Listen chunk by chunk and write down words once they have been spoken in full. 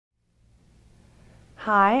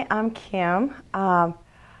Hi, I'm Kim. I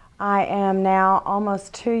am now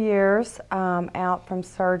almost 2 years out from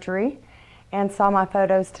surgery and saw my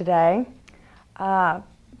photos today.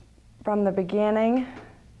 From the beginning,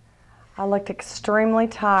 I looked extremely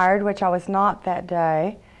tired, which I was not that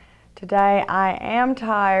day. Today I am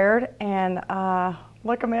tired and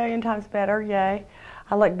look a million times better, yay.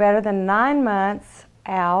 I look better than 9 months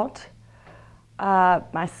out.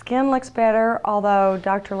 My skin looks better, although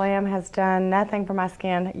Dr. Lamb has done nothing for my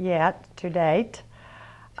skin yet to date.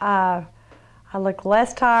 I look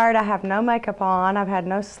less tired. I have no makeup on. I've had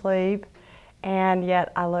no sleep, and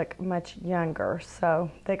yet I look much younger. So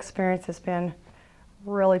the experience has been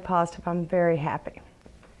really positive. I'm very happy.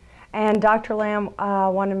 And Dr. Lamb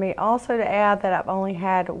wanted me also to add that I've only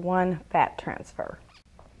had one fat transfer.